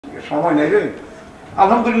সময় নেই রে।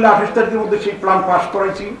 আলহামদুলিল্লাহ 28 তারিখের মধ্যে সেই প্ল্যান পাস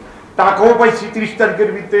করাইছি, টাকাও পাইছি, 30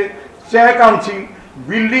 তারিখের ভিতরে চেক আনছি,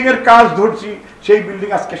 বিল্ডিং এর কাজ ধরছি, সেই বিল্ডিং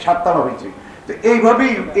আজকে 7 তলা হয়েছে। তো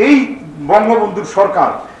এইভাবেই এই বঙ্গবন্ধুর সরকার,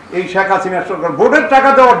 এই শেখ হাসিনার সরকার ভোটের টাকা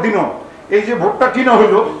দেওয়ার দিনও এই যে ভোটটা কিনা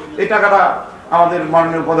হইলো, এই টাকাটা আমাদের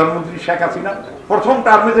মাননীয় প্রধানমন্ত্রী শেখ হাসিনা প্রথম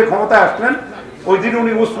টার্মে যে ক্ষমতায় আসলেন ওই দিন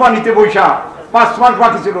উনি উসমানিতে বৈশা 5 মাস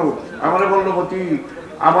বাকি ছিল, আমার বললো মতি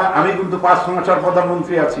আমি কিন্তু 5 মাসের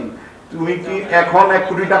প্রধানমন্ত্রী আছি, তুমি কি এখন 1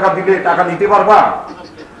 কোটি টাকা দিলে টাকা নিতে পারবা?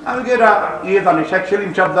 আমি কি এরা জানি, শেখ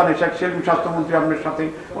সেলিম সাহেব জানে, শেখ সেলিম স্বাস্থ্যমন্ত্রী আপনার সাথে,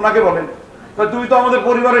 ওনাকে বলেন তুমি তো আমাদের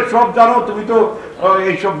পরিবারের সব জানো, তুমি তো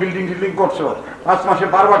এইসব বিল্ডিং টিল্ডিং করছো, 5 মাসে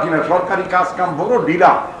পারবা কিনা, সরকারি কাজ কাম বড়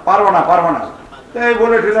ঢিলা, পারবা না। এই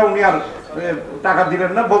বলে ঢিলা উনি আর টাকা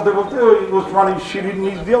দিলেন না। বলতে বলতে ওই ওসমানী সিঁড়ির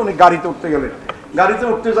নিচ দিয়ে উনি গাড়িতে উঠতে গেলেন। গাড়িতে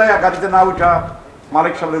উঠতে যায়, গাড়িতে না উঠা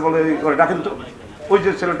মালিক সাহেব বলে ডাকেন তো, ওই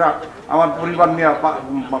যে ছেলেটা আমার পরিবার নিয়ে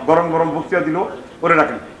গরম গরম বক্তৃতা দিল, ওরে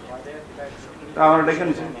ডাকেন। তা আমরা ডেকে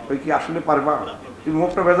নিছি, ওই কি আসলে পারবা, তুমি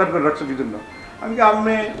মুখটা বেজার করে রাখছো কি জন্য? আমি কি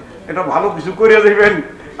আপনি এটা ভালো কিছু করিয়া দেবেন,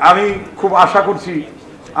 আমি খুব আশা করছি।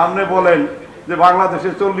 আপনি বলেন যে বাংলাদেশে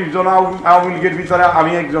 40 জন আওয়ামী লীগের ভিতরে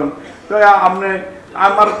আমি একজন, তো আপনি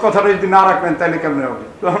আমার কথাটা যদি না রাখবেন তাহলে কেমন হবে?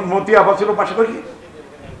 তখন মতি আবার ছিল পাশে থাকি,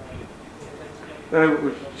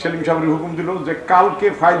 সেলিম সাহেবের হুকুম দিল যে কালকে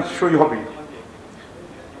ফাইল সই হবে,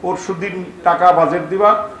 পরশুদিন টাকা বাজেট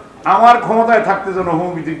দিবা, আমার ক্ষমতায় থাকতে যেন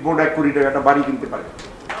হোমিওপ্যাথিক বোর্ড 1 কোটি টাকা একটা বাড়ি কিনতে পারে।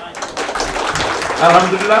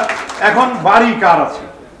 আলহামদুলিল্লাহ এখন বাড়ি কার আছে?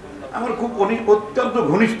 আমার খুব অত্যন্ত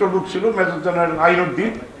ঘনিষ্ঠ লোক ছিল মেজর জেনারেল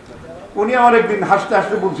আইনুদ্দিন, উনি আমার একদিন হাসতে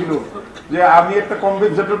হাসতে বলছিল যে আমি একটা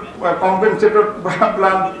কম্পেনসেটর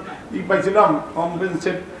প্ল্যান পাইছিলাম,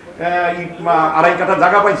 কম্পেনসেট 2.5 কাঠা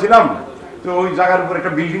জায়গা পাইছিলাম, তো ওই জায়গার উপর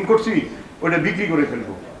একটা বিল্ডিং করছি, ওইটা বিক্রি করে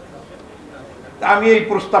ফেলবো। আমি এই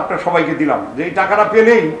প্রস্তাবটা সবাইকে দিলাম যে এই টাকাটা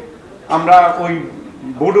পেলেই আমরা ওই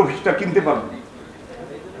বোর্ড অফিসটা কিনতে পারবো।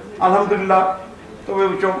 আলহামদুলিল্লাহ তবে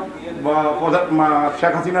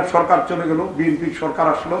শেখ হাসিনার সরকার চলে গেল, বিএনপির সরকার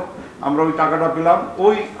আসলো, আমরা ওই টাকাটা পেলাম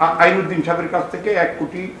ওই আইনুদ্দিন সাহেবের কাছ থেকে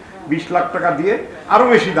 1,20,00,000 টাকা দিয়ে, আরো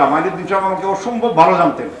বেশি দাম। আইনুদ্দিন সাহেব আমাকে অসম্ভব ভালো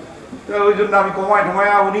জানতেন, তো ওই জন্য আমি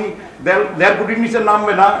কমায়া উনি 1.5 কোটির নিচে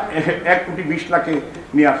নামবে না, 1,20,00,000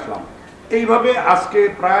 নিয়ে আসলাম। এইভাবে আজকে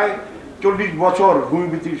প্রায় 40 বছর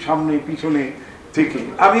হোমিওপ্যাথির সামনে পিছনে থেকে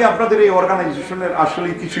আমি আপনাদের এই অর্গানাইজেশনের আসলে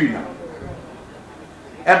কিছুই না।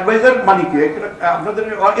 অ্যাডভাইজার মানে কি আপনাদের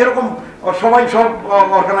এরকম সবাই সব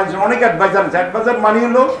অর্গানাইজেশন অনেক অ্যাডভাইজার আছে। অ্যাডভাইজার মানে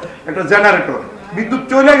হলো একটা জেনারেটর, বিদ্যুৎ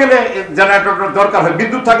চলে গেলে জেনারেটরের দরকার হয়,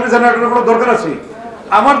 বিদ্যুৎ থাকলে জেনারেটরের কোনো দরকার আছে?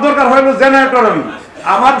 আমার দরকার হয় জেনারেটর।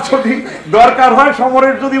 আমার যদি দরকার হয়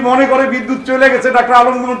সমরের যদি মনে করে বিদ্যুৎ চলে গেছে, ডাক্তার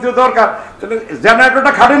আলমগীর দরকার, তাহলে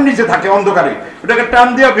জেনারেটরটা খাটের নিচে থাকে অন্ধকারে, ওটাকে টান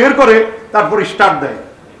দিয়ে বের করে তারপর স্টার্ট দেয়।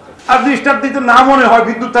 আর যদি স্টার্ট দিতে না মনে হয়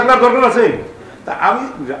বিদ্যুৎ থাকার দরকার আছে, তা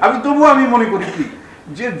আমি তবুও আমি মনে করি কি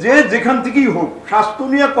যে যেখান থেকেই হোক স্বাস্থ্য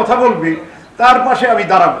নিয়ে কথা বলবে তার পাশে আমি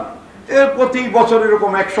দাঁড়াবো। এর প্রতি বছর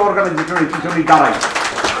এরকম 100 অর্গানাইজেশনের পিছনেই দাঁড়াই।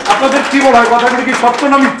 আপনাদের কি বলা হয়, কথাগুলি কি সত্য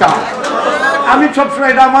না মিথ্যা? আমি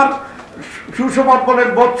সবসময় এটা আমার সুস্বভাব বলেন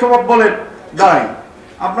বোধ স্বভাব বলেন দাঁড়াই।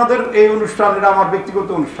 আপনাদের এই অনুষ্ঠান এটা আমার ব্যক্তিগত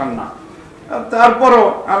অনুষ্ঠান না। তারপরও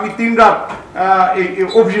আমি 3 রাত এই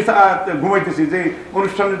অফিসে ঘুমাইতেছি যে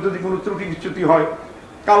অনুষ্ঠানের যদি কোনো ত্রুটি বিচ্যুতি হয়।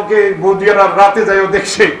 কালকে বৌদিয়ারা রাতে যাইও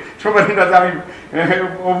দেখছে সবাই যে আমি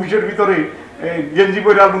অফিসের ভিতরে গেঞ্জি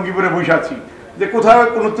পরে আর লুঙ্গি পরে বসে আছি, যে কোথাও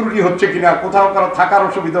কোনো ত্রুটি হচ্ছে কিনা, কোথাও কারো থাকার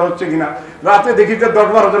অসুবিধা হচ্ছে কিনা। রাতে দেখি যে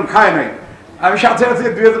 10-12 জন খায় নাই, আমি সাথে সাথে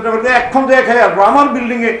 2000 টাকা এখন যে খাই আসবো। আমার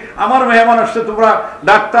বিল্ডিংয়ে আমার মেহমান আসছে, তোমরা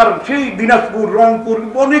ডাক্তার সেই দিনাজপুর রংপুর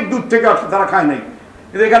অনেক দূর থেকে আসছে, তারা খায় নাই,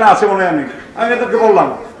 এখানে আছে মনে হয়। আমি এদেরকে বললাম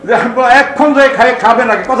যে এখন যে খাবেন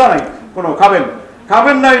নাকি, কথা নাই কোনো,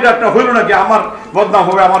 খাবেন না, এটা একটা হইল নাকি আমার বদনাম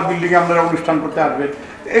হবে, আমার বিল্ডিংয়ে আপনারা অনুষ্ঠান করতে আসবে।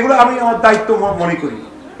 এগুলো আমি আমার দায়িত্ব মনে করি।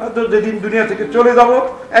 তো যেদিন দুনিয়া থেকে চলে যাব,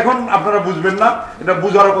 এখন আপনারা বুঝবেন না, এটা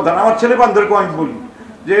বুঝারও কথা না। আমার ছেলে বান্ধবদেরকেও আমি বলি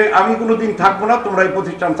যে আমি কোনোদিন থাকবো না, তোমরা এই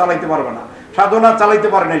প্রতিষ্ঠান চালাইতে পারবে না। সাধনা চালাইতে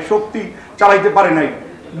পারে নাই, শক্তি চালাইতে পারে নাই,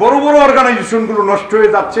 বড় বড় অর্গানাইজেশনগুলো নষ্ট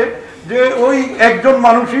হয়ে যাচ্ছে। যে ওই একজন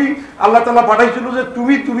মানুষই আল্লাহ তাআলা পাঠাইছিল যে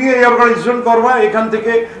তুমি এই অর্গানাইজেশন করবা, এখান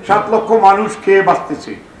থেকে 7 লক্ষ মানুষ খেয়ে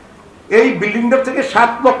বাঁচতেছে। এই বিল্ডিংটা থেকে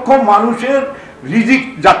 7 লক্ষ মানুষের রিজিক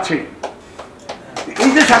যাচ্ছে।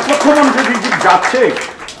 এই যে 7 লক্ষ মানুষের রিজিক যাচ্ছে,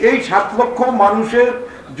 এই 7 লক্ষ মানুষের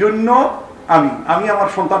জন্য আমি আমার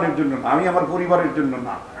সন্তানের জন্য না, আমি আমার পরিবারের জন্য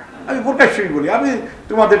না, আমি প্রকাশ্যই বলি, আমি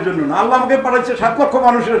তোমাদের জন্য না। আল্লাহ আমাকে পাঠাইছে 7 লক্ষ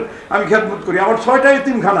মানুষের আমি খেদমত করি। আমার 6টা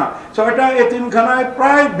এতিমখানা, 6টা এতিমখানায়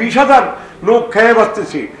প্রায় 20,000 লোক খেয়ে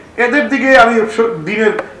বাঁচতেছে। এদের দিকে আমি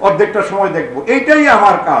দিনের অর্ধেকটা সময় দেখবো, এইটাই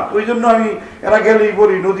আমার কাজ। ওই জন্য আমি এরা গেলেই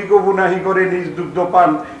বলি, নদী কবু নাহি করে নিজ দুগ্ধ পান,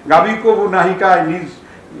 গাভী কবু নাহি খায় নিজ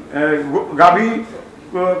গাভী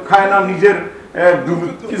খায় না নিজের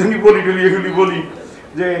কি জানি বলি এগুলি বলি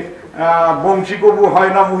যে বংশী কবু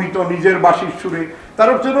হয় না মোহিত নিজের বাঁশির সুরে। তার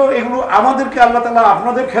জন্য এগুলো আমাদেরকে আল্লাহ তাআলা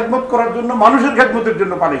আপনাদের খেদমত করার জন্য, মানুষের খেদমতের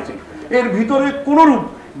জন্য পাঠিয়েছে। এর ভিতরে কোনোরূপ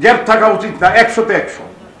গ্যাপ থাকা উচিত না, 100-তে 100।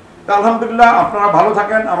 তা আলহামদুলিল্লাহ, আপনারা ভালো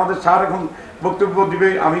থাকেন। আমাদের স্যার এখন বক্তব্য দিবে।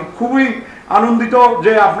 আমি খুবই আনন্দিত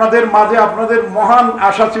যে আপনাদের মাঝে আপনাদের মহান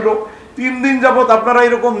আশা ছিল, 3 দিন যাবৎ আপনারা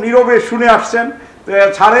এরকম নীরবে শুনে আসছেন।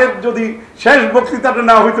 স্যারের যদি শেষ বক্তৃতাটা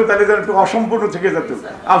না হইতো তাহলে যেন একটু অসম্পূর্ণ থেকে যেত।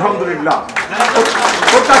 আলহামদুলিল্লাহ,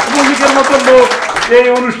 প্রকাশ মল্লিকের মতো লোক এই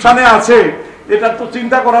অনুষ্ঠানে আছে, এটা তো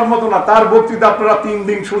চিন্তা করার মতো না। তার বক্তৃতা আপনারা 3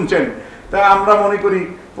 দিন শুনছেন। তাই আমরা মনে করি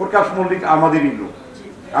প্রকাশ মল্লিক আমাদেরই লোক।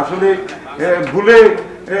 আসলে ভুলে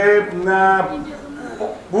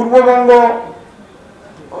পূর্ববঙ্গ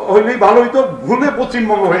হইলেই ভালো হইতো, ভুলে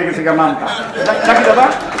পশ্চিমবঙ্গ হয়ে গেছে নামটা নাকি দাদা?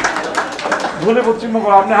 ভুলে পশ্চিমবঙ্গ,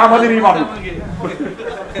 আপনি আমাদেরই মানুষ।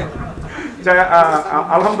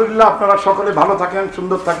 আলহামদুলিল্লাহ, আপনারা সকলে ভালো থাকেন,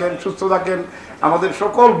 সুন্দর থাকেন, সুস্থ থাকেন। আমাদের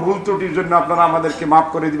সকল ভুল ত্রুটির জন্য আপনারা আমাদেরকে মাফ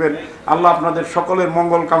করে দিবেন। আল্লাহ আপনাদের সকলের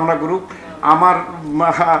মঙ্গল কামনা করুক। আমার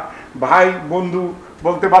ভাই বন্ধু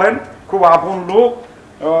বলতে পারেন, খুব আপন লোক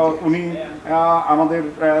উনি, আমাদের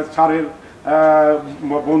স্যারের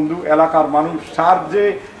বন্ধু, এলাকার মানুষ। স্যার যে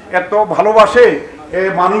এত ভালোবাসে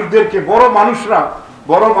মানুষদেরকে,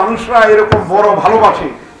 বড় মানুষরা এরকম বড় ভালোবাসে।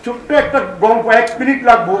 ছোট্ট একটা গল্প, 1 মিনিট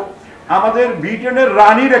লাগবো। আমাদের ব্রিটেনের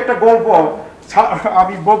রানীর একটা গল্প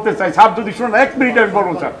আমি বলতে চাই, স্যার যদি শুনুন, 1 মিনিট আমি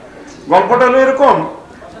বলবো স্যার। গল্পটা হলো এরকম,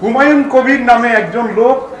 হুমায়ুন কবির নামে একজন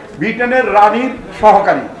লোক ব্রিটেনের রানীর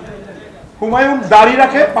সহকারী। হুমায়ুন দাড়ি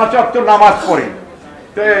রাখে, 5 ওয়াক্ত নামাজ পড়ে।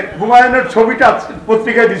 তো হুমায়ুনের ছবিটা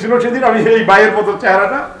পত্রিকায় দিছিল সেদিন, আমি এই ভাইয়ের মতো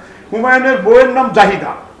চেহারাটা। হুমায়ুনের বইয়ের নাম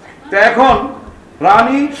জাহিদা। তো এখন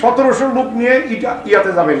রানী 1700 লোক নিয়ে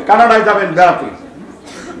ইয়াতে যাবেন, কানাডায় যাবেন বেড়াতে।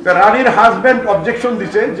 তো রানীর হাজব্যান্ড অবজেকশন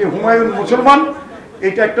দিছে যে হুমায়ুন মুসলমান,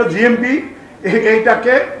 এটা একটা জিএমপি,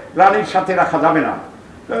 এইটাকে রানীর সাথে রাখা যাবে না।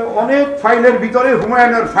 তো অনেক ফাইলের ভিতরে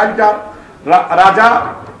হুমায়ুনের ফাইলটা রাজা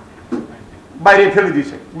বাইরে ফেলে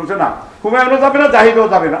দিছে, বলছে না হুমায়ুনও যাবে না, জাহিদও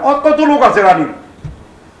যাবে না। কত লোক আছে রানীর।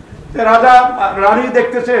 রাজা রানী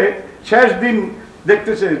দেখতেছে, শেষ দিন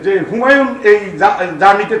দেখতেছে যে হুমায়ুন এই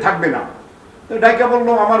জার্নিতে থাকবে না। তো ডাইকা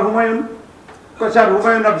বললো, আমার হুমায়ুন। স্যার,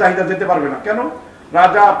 হুমায়ুন আর জাহিদা যেতে পারবে না। কেন?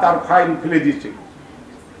 রাজা তার ফাইল ফেলে দিচ্ছে।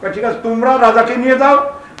 ঠিক আছে, তোমরা রাজাকে নিয়ে যাও,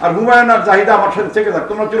 আর হুমায়ুন আর জাহিদা আমার সাথে থেকে যাক,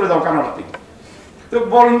 তোমরা চলে যাও কানাডাতে। তো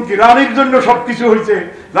বলেন কি, রানীর জন্য সবকিছু হয়েছে।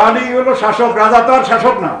 রানী হলো শাসক, রাজা তো আর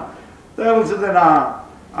শাসক না। তাই বলছে যে না,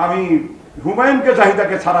 আমি হুমায়ুনকে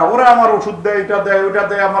জাহিদাকে ছাড়া, ওরা আমার ওষুধ দেয়, এটা দেয়, ওটা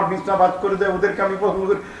দেয়, আমার বিছনা বাজ করে দেয়, ওদেরকে আমি পছন্দ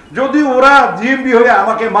করি। যদি ওরা জিএমবি হয়ে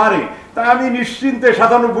আমাকে মারে, তা আমি নিশ্চিন্তে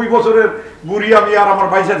 97 বছরের বুড়ি আমি, আর আমার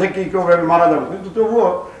বাইসা থেকে কেউ মারা যাবো, কিন্তু তবুও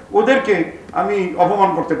ওদেরকে আমি অপমান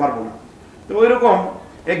করতে পারবো না। তো ওইরকম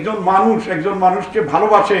একজন মানুষকে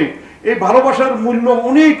ভালোবাসে, এই ভালোবাসার মূল্য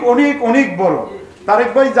অনেক অনেক অনেক বড়। তারেক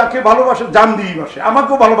ভাই যাকে ভালোবাসে জান দিয়েই বাসে,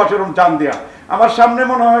 আমাকেও ভালোবাসে এরকম জান দেয়া। আমার সামনে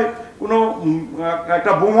মনে হয় কোনো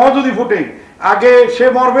একটা বোমাও যদি ফুটে, আগে সে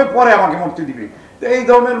মরবে, পরে আমাকে মরতে দিবে। তো এই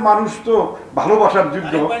ধরনের মানুষ তো ভালোবাসার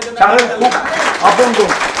যোগ্য। স্যারের খুব আপন।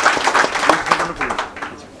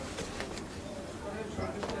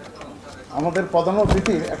 আমাদের প্রধান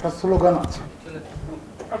অতিথির একটা স্লোগান আছে,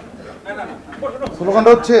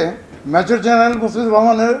 স্লোগানটা হচ্ছে মেজর জেনারেল মুস্তাফিজুর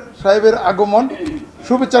রহমানের সাহেবের আগমন,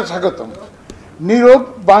 শুভেচ্ছা, স্বাগতম। নীরব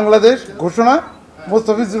বাংলাদেশ ঘোষণা,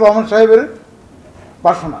 মুস্তাফিজুর রহমান সাহেবের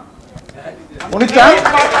বাসনা। উনি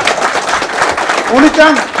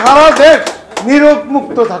চান সারা দেশ নীরব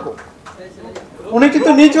মুক্ত থাকুক। উনি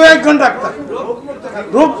কিন্তু নিজেও একজন ডাক্তার,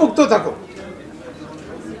 রোগ মুক্ত থাকুক।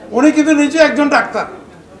 উনি কিন্তু নিজেও একজন ডাক্তার।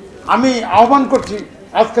 আমি আহ্বান করছি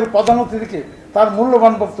আজকের প্রধান অতিথিকে তার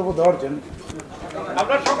মূল্যবান বক্তব্য দেওয়ার জন্য।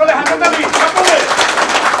 আমরা সকলে হাতে তালি, সকলে।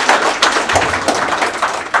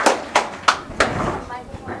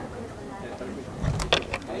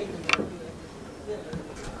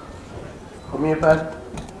 Homeopath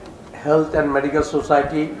health and medical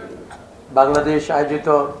society Bangladesh আয়োজিত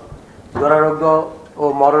দুরারোগ্য ও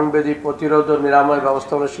মরণব্যাধি প্রতিরোধ ও নিরাময়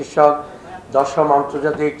ব্যবস্থাপনা শীর্ষক 10ম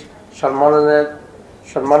আন্তর্জাতিক সম্মেলনের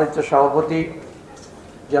সম্মানিত সভাপতি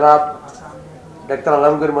জনাব ডক্টর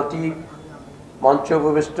আলমগীর মতি, মঞ্চে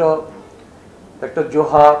উপবিষ্ট ডক্টর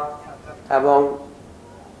জোহা এবং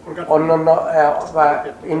অন্যান্য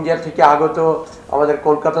ইন্ডিয়া থেকে আগত, আমাদের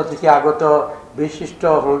কলকাতা থেকে আগত বিশিষ্ট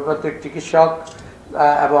হোমিওপ্যাথিক চিকিৎসক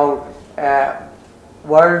এবং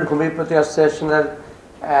ওয়ার্ল্ড হোমিওপ্যাথি অ্যাসোসিয়েশনের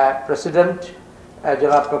প্রেসিডেন্ট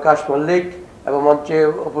জনাব প্রকাশ মল্লিক এবং মঞ্চে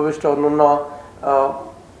উপবিষ্ট অন্যান্য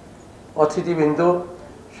অতিথিবৃন্দ,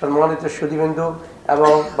 সম্মানিত সুধীবৃন্দ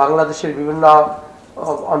এবং বাংলাদেশের বিভিন্ন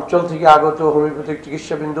অঞ্চল থেকে আগত হোমিওপ্যাথিক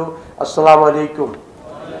চিকিৎসাবিন্দু, আসসালামু আলাইকুম।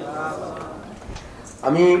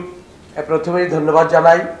 আমি প্রথমেই ধন্যবাদ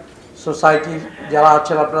জানাই সোসাইটির যারা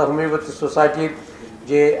আছেন, আপনার হোমিওপ্যাথি সোসাইটির,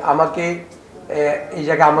 যে আমাকে এই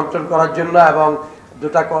জায়গায় আমন্ত্রণ করার জন্য এবং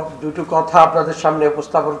দুটো কথা আপনাদের সামনে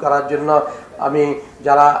উপস্থাপন করার জন্য আমি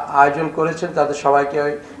যারা আয়োজন করেছেন তাদের সবাইকে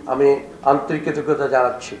আমি আন্তরিক কৃতজ্ঞতা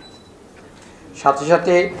জানাচ্ছি। সাথে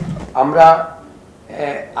সাথে আমরা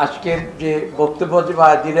আজকের যে বক্তব্য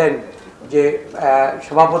দিলেন যে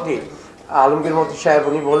সভাপতি আলমগীর মতি সাহেব,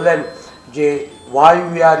 উনি বললেন যে ওয়াই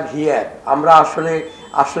উই আর হিয়ার, আমরা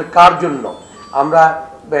আসলে কার জন্য, আমরা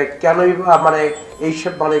কেনই মানে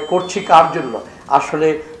এইসব মানে করছি কার জন্য, আসলে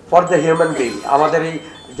ফর দ্য হিউম্যান বিং। আমাদের এই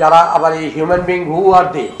যারা আবার এই হিউম্যান বিং হু আর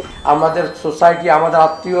দে, আমাদের সোসাইটি, আমাদের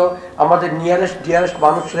আত্মীয়, আমাদের ডিয়ারেস্ট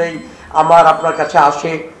মানুষরাই আপনার কাছে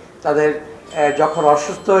আসে, তাদের যখন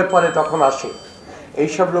অসুস্থ হয়ে পড়ে তখন আসে।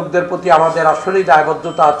 এইসব লোকদের প্রতি আমাদের আসলেই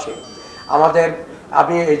দায়বদ্ধতা আছে। আমাদের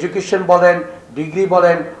আপনি এডুকেশন বলেন, ডিগ্রি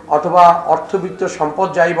বলেন, অথবা অর্থবিত্ত সম্পদ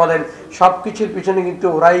যাই বলেন, সব কিছুর পিছনে কিন্তু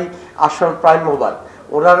ওরাই আসল প্রাইম মোবাইল।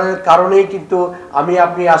 ওনাদের কারণেই কিন্তু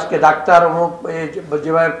আপনি আজকে ডাক্তার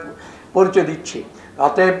যেভাবে পরিচয় দিচ্ছি।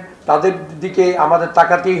 অতএব তাদের দিকে আমাদের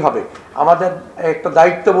তাকাতেই হবে। আমাদের একটা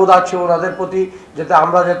দায়িত্ববোধ আছে ওনাদের প্রতি, যাতে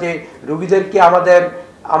আমরা যাতে রোগীদেরকে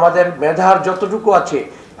আমাদের মেধার যতটুকু আছে,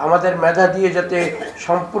 আমাদের মেধা দিয়ে যাতে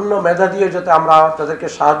সম্পূর্ণ মেধা দিয়ে যাতে আমরা তাদেরকে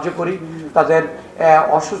সাহায্য করি, তাদের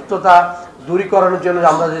অসুস্থতা দূরীকরণের জন্য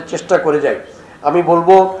আমরা যে চেষ্টা করে যাই। আমি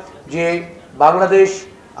বলবো যে বাংলাদেশ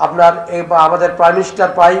আমাদের প্রাইম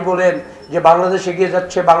মিনিস্টার প্রায়ই বলেন যে বাংলাদেশ এগিয়ে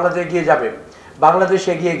যাচ্ছে, বাংলাদেশ এগিয়ে যাবে। বাংলাদেশ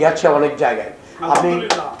এগিয়ে গেছে অনেক জায়গায়। আপনি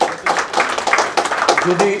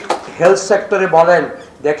যদি হেলথ সেক্টরে বলেন,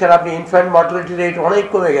 দেখেন আপনি ইনফ্যান্ট মর্টালিটি রেট অনেক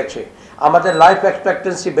কমে গেছে, আমাদের লাইফ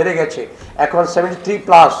এক্সপেক্টেন্সি বেড়ে গেছে, এখন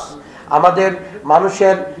 73+। আমাদের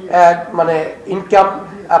মানুষের মানে ইনকাম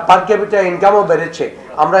পার ক্যাপিটা ইনকামও বেড়েছে।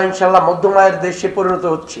 আমরা ইনশাল্লাহ মধ্যম আয়ের দেশে পরিণত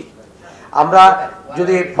হচ্ছি। আমরা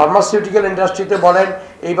যদি ফার্মাসিউটিক্যাল ইন্ডাস্ট্রিতে বলেন,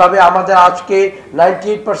 এইভাবে আমাদের আজকে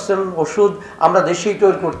 98% ওষুধ আমরা দেশেই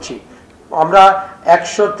তৈরি করছি। আমরা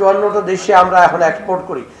 154টা দেশে আমরা এখন এক্সপোর্ট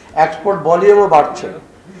করি, এক্সপোর্ট ভলিউমও বাড়ছে।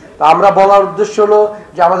 তা আমরা বলার উদ্দেশ্য হলো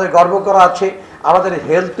যে আমাদের গর্ব করা আছে, আমাদের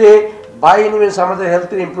হেলথে বাই এনি মিনস আমাদের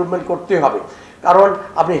হেলথের ইমপ্রুভমেন্ট করতে হবে। কারণ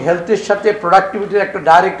আপনি হেলথের সাথে প্রোডাক্টিভিটির একটা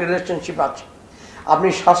ডাইরেক্ট রিলেশনশিপ আছে। আপনি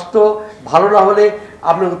স্বাস্থ্য ভালো না হলে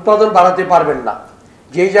আপনি উৎপাদন বাড়াতে পারবেন না।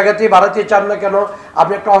 যেই জায়গাতেই বাড়াতে চান না কেন,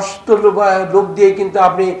 আপনি একটা অসুস্থ লোক দিয়ে কিন্তু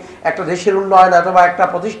আপনি একটা দেশের উন্নয়ন অথবা একটা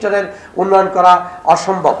প্রতিষ্ঠানের উন্নয়ন করা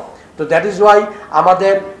অসম্ভব। তো দ্যাট ইজ ওয়াই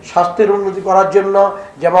আমাদের স্বাস্থ্যের উন্নতি করার জন্য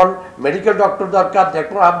যেমন মেডিকেল ডক্টর দরকার,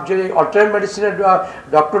 দেখুন যে অল্টারনেট মেডিসিনের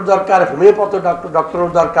ডক্টর দরকার, হোমিওপ্যাথি ডক্টরও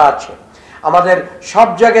দরকার আছে। আমাদের সব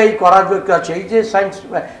জায়গায় করার দরকার আছে। এই যে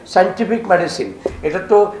সায়েন্টিফিক মেডিসিন, এটা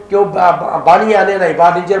তো কেউ বানিয়ে আনে নাই বা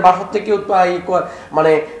নিজের বাসার থেকে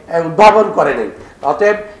মানে উদ্ভাবন করে নেই।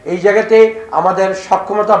 অতএব এই জায়গাতে আমাদের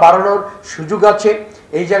সক্ষমতা বাড়ানোর সুযোগ আছে,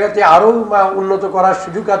 এই জায়গাতে আরও উন্নত করার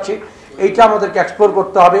সুযোগ আছে। এইটা আমাদেরকে এক্সপ্লোর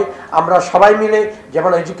করতে হবে। আমরা সবাই মিলে,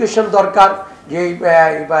 যেমন এডুকেশন দরকার, যে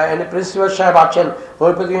প্রিন্সিপাল সাহেব আছেন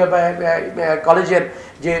হোমিওপ্যাথি কলেজের,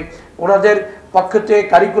 যে ওনাদের পক্ষ থেকে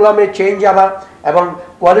কারিকুলামে চেঞ্জ আনা এবং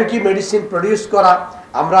কোয়ালিটি মেডিসিন প্রডিউস করা।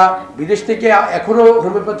 আমরা বিদেশ থেকে এখনও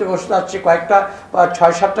হোমিওপ্যাথিক ওষুধ আসছে, কয়েকটা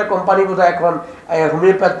 6-7টা কোম্পানি বোধহয় এখন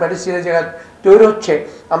হোমিওপ্যাথ মেডিসিনের জায়গায় তৈরি হচ্ছে,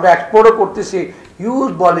 আমরা এক্সপোর্টও করতেছি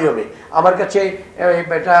হিউজ ভলিউমে। আমার কাছে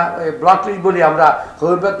এটা ব্লক লিস্ট বলি, আমরা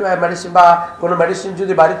হোমিওপ্যাথি মেডিসিন বা কোনো মেডিসিন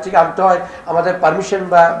যদি বাড়ির থেকে আনতে হয়, আমাদের পারমিশন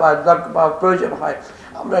বা প্রয়োজন হয়,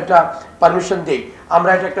 আমরা একটা পারমিশন দিই। আমরা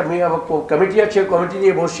এটা একটা কমিটি আছে, কমিটি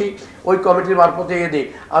নিয়ে বসি, ওই কমিটির মারফতে দিই।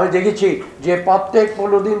 আমি দেখেছি যে প্রত্যেক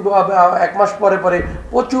 15 দিন বা 1 মাস পরে পরে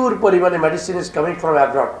প্রচুর পরিমাণে medicine is coming from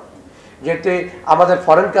abroad, যেতে আমাদের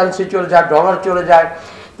ফরেন কারেন্সি চলে যায়, ডলার চলে যায়।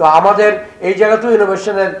 তো আমাদের এই জায়গাতেও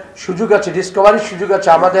ইনোভেশনের সুযোগ আছে, ডিসকভারির সুযোগ আছে,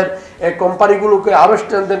 আমাদের এই কোম্পানিগুলোকে আরও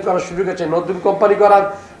স্ট্রেনথেন করার সুযোগ আছে, নতুন কোম্পানি করার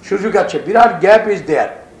সুযোগ আছে। বিরাট গ্যাপ ইজ দেয়ার।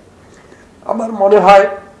 আমার মনে হয়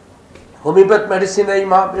হোমিওপ্যাথ মেডিসিন এই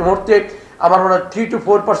মুহূর্তে আমার মনে হয় 3 to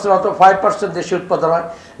 4% অথবা 5% দেশে উৎপাদন হয়,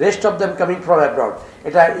 rest of them coming from abroad.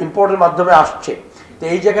 এটা ইম্পোর্টের মাধ্যমে আসছে। তো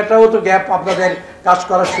এই জায়গাটাও তো গ্যাপ, আপনাদের কাজ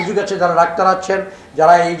করার সুযোগ আছে। যারা ডাক্তার আছেন,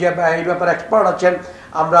 যারা এই ব্যাপারে এক্সপার্ট আছেন,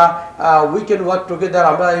 আমরা উই ক্যান ওয়ার্ক টুগেদার,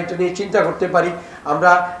 আমরা এটা নিয়ে চিন্তা করতে পারি।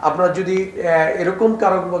 আপনার যদি এরকম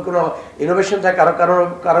কারো কোনো ইনোভেশন থাকে,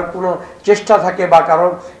 কারো কোনো চেষ্টা থাকে বা কারো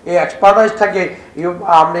এই এক্সপার্টাইজ থাকে,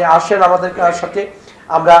 আপনি আসেন আমাদের সাথে।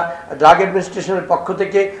 আমরা ড্রাগ অ্যাডমিনিস্ট্রেশনের পক্ষ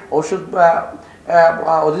থেকে, ওষুধ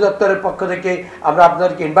অধিদপ্তরের পক্ষ থেকে আমরা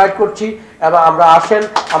আপনাদেরকে ইনভাইট করছি এবং আমরা আসেন,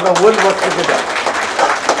 আমরা ওয়েল ওয়ার্ক টুগেদার।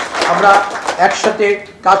 আমরা একসাথে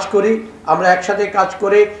কাজ করি, আমরা একসাথে কাজ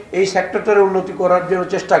করে এই সেক্টরটার উন্নতি করার জন্য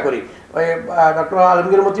চেষ্টা করি। ওই ডক্টর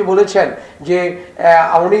আলমগীর মতি বলেছেন যে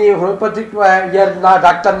উনি হোমিওপ্যাথিক ইয়ার না,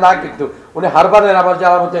 ডাক্তার না, কিন্তু উনি হারবারের আমার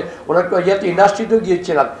জানার মতে ওনার ইয়াতে ইন্ডাস্ট্রিতেও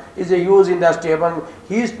গিয়েছিলাম, ইজ এ হিউজ ইন্ডাস্ট্রি, এবং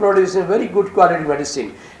he is producing very good quality medicine.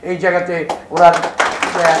 এই জায়গাতে ওনার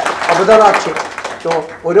অবদান আছে। তো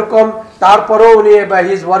ওইরকম তারপরেও উনি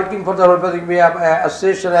he is working for the homeopathic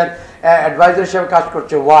অ্যাসোসিয়েশনের অ্যাডভাইজার হিসেবে কাজ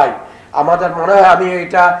করছে। ওয়াই? আমাদের মনে হয়, আমি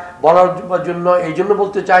এটা বলার জন্য এই জন্য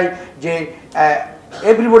বলতে চাই যে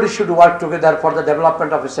everybody should work together for the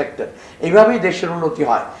development of a sector. এইভাবেই দেশের উন্নতি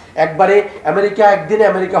হয়। একবারে আমেরিকা একদিনে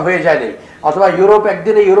আমেরিকা হয়ে যায়নি, অথবা ইউরোপ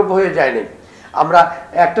একদিনে ইউরোপ হয়ে যায়নি। আমরা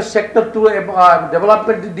একটা সেক্টর টু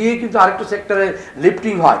ডেভেলপমেন্ট দিয়ে কিন্তু আরেকটা সেক্টরে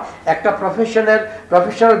লিফটিং হয়, একটা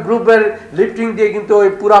প্রফেশনাল গ্রুপের লিফটিং দিয়ে কিন্তু ওই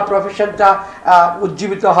পুরা প্রফেশনটা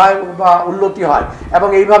উজ্জীবিত হয় বা উন্নতি হয়, এবং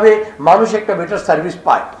এইভাবে মানুষ একটা বেটার সার্ভিস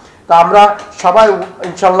পায়। তা আমরা সবাই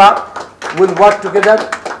ইনশাল্লাহ will work together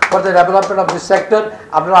for the development of this sector.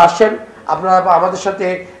 আপনারা আসেন, আপনারা আমাদের সাথে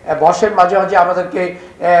বসেন, মাঝে মাঝে আমাদেরকে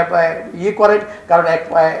ইয়ে করেন, কারণ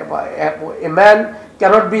এ ম্যান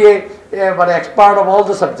ক্যানট বি মানে expert of all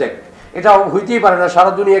the subject, এটা হইতেই পারে না,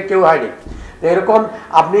 সারা দুনিয়া কেউ হয়নি। এরকম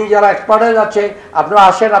আপনি যারা এক্সপার্ট আছে, আপনারা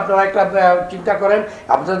আসেন, আপনারা একটা চিন্তা করেন,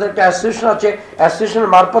 আপনাদের একটা অ্যাসোসিয়েশন আছে,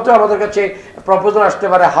 অ্যাসোসিয়েশনের মারফতেও আমাদের কাছে প্রপোজাল আসতে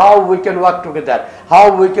পারে, how we can work together, how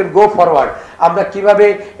we can go forward, আমরা কিভাবে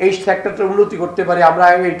এই সেক্টরটার উন্নতি করতে পারি, আমরা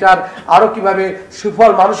এইটার আরও কিভাবে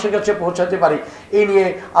সুফল মানুষের কাছে পৌঁছাতে পারি, এই নিয়ে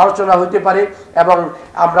আলোচনা হতে পারে। এবং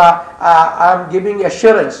আমরা আই এম গিভিং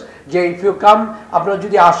অ্যাসিওরেন্স যে ইফ ইউ কাম, আপনারা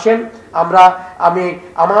যদি আসেন, আমি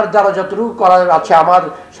আমার দ্বারা যতটুকু করার আছে, আমার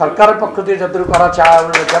সরকারের পক্ষ থেকে যতটুকু করা আছে,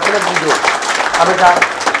 আমি তা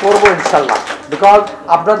করবো ইনশাল্লাহ। বিকজ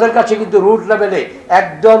আপনাদের কাছে কিন্তু রুট লেভেলে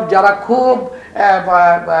একদম যারা খুব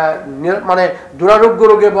মানে দুরারোগ্য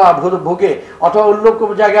রোগে বা ভোগে, অথবা অন্য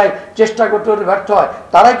কোনো জায়গায় চেষ্টা করতে ব্যর্থ হয়,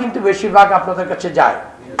 তারাই কিন্তু বেশিরভাগ আপনাদের কাছে যায়।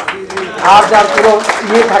 আর যার কোনো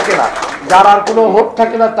ইয়ে থাকে না, যার আর কোনো হোপ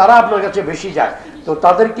থাকে না, তারা আপনার কাছে বেশি যায়। তো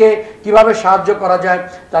তাদেরকে কিভাবে সাহায্য করা যায়,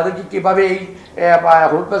 তাদেরকে কিভাবে এই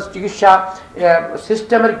হোমিওপ্যাথি চিকিৎসা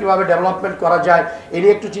সিস্টেমের কিভাবে ডেভেলপমেন্ট করা যায়, এ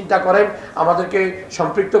নিয়ে একটু চিন্তা করেন, আমাদেরকে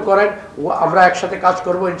সম্পৃক্ত করেন, আমরা একসাথে কাজ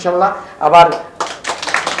করব ইনশাল্লাহ। আবার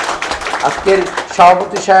আজকের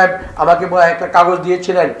সভাপতি সাহেব আমাকে একটা কাগজ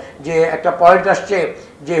দিয়েছিলেন যে একটা পয়েন্ট আসছে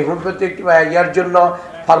যে হোমিওপ্যাথিক ইয়ার জন্য,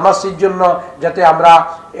 ফার্মাসির জন্য যাতে আমরা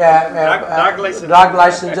ড্রাগ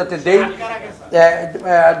লাইসেন্স যাতে দেই,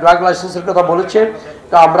 ড্রাগ লাইসেন্সের কথা বলেছেন।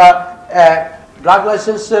 তো আমরা ড্রাগ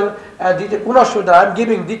লাইসেন্স দিতে কোনো অসুবিধা, আই এম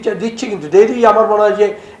গিভিং, দিচ্ছি কিন্তু ডেইলি। আমার মনে হয় যে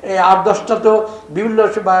 8-10টা তো বিভিন্ন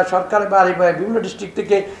সরকার বা বিভিন্ন ডিস্ট্রিক্ট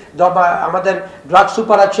থেকে আমাদের ড্রাগ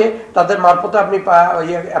সুপার আছে, তাদের মারফতে আপনি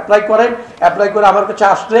অ্যাপ্লাই করেন, অ্যাপ্লাই করে আমার কাছে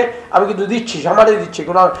আসলে আমি কিন্তু দিচ্ছি, সমানে দিচ্ছি,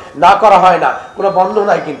 কোনো না করা হয় না, কোনো বন্ধ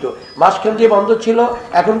নাই। কিন্তু মাঝখান দিয়ে বন্ধ ছিল,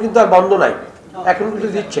 এখন কিন্তু আর বন্ধ নাই, এখন কিন্তু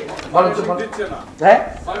দিচ্ছে। হ্যাঁ,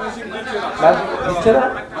 দিচ্ছে না?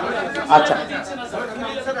 আচ্ছা,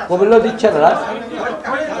 কুমিল্লা দিচ্ছে না।